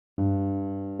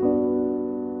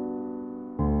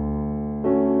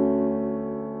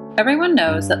Everyone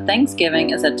knows that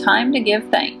Thanksgiving is a time to give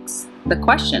thanks. The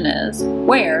question is,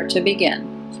 where to begin?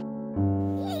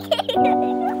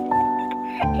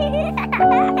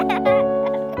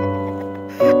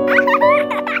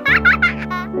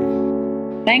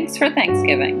 Thanks for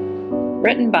Thanksgiving.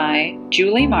 Written by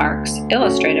Julie Marks,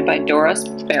 illustrated by Doris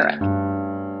Barrette.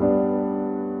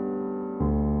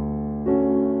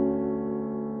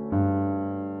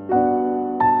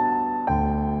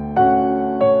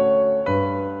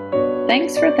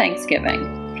 Thanks for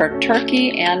Thanksgiving, for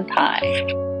turkey and pie.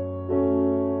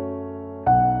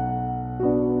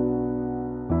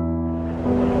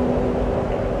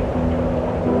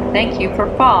 Thank you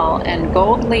for fall and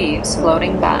gold leaves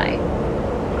floating by.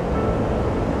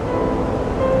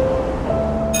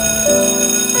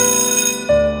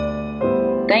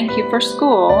 Thank you for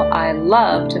school, I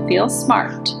love to feel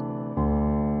smart.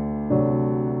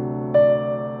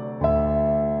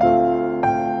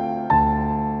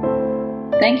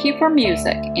 Thank you for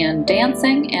music and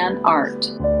dancing and art.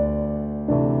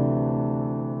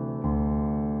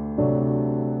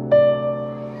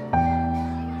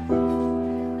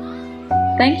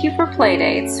 Thank you for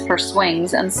playdates, for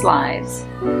swings and slides.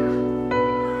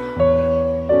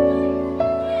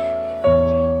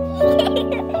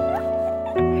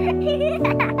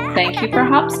 Thank you for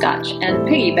hopscotch and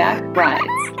piggyback rides.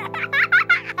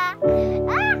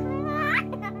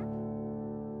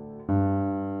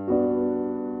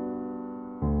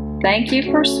 Thank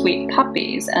you for sweet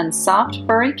puppies and soft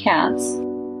furry cats.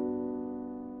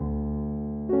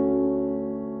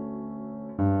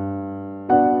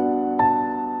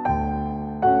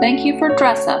 Thank you for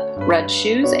dress up, red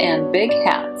shoes and big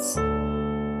hats.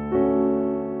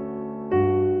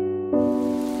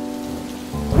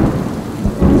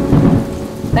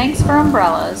 Thanks for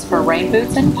umbrellas, for rain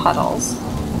boots and puddles.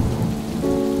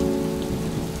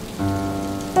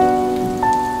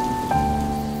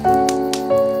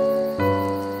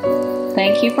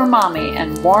 Thank you for mommy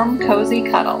and warm, cozy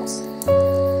cuddles.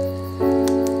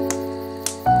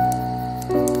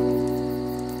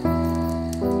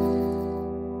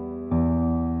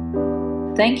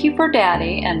 Thank you for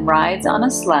daddy and rides on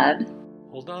a sled.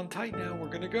 Hold on tight now, we're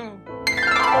gonna go.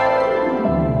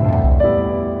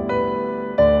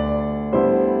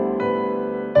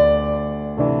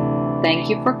 Thank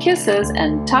you for kisses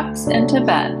and tucks into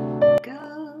bed.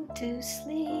 Go to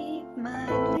sleep, my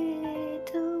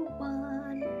little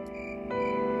one.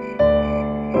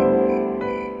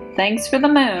 Thanks for the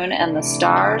moon and the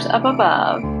stars up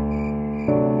above.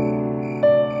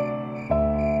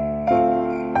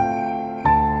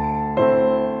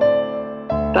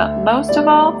 But most of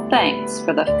all, thanks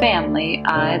for the family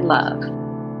I love.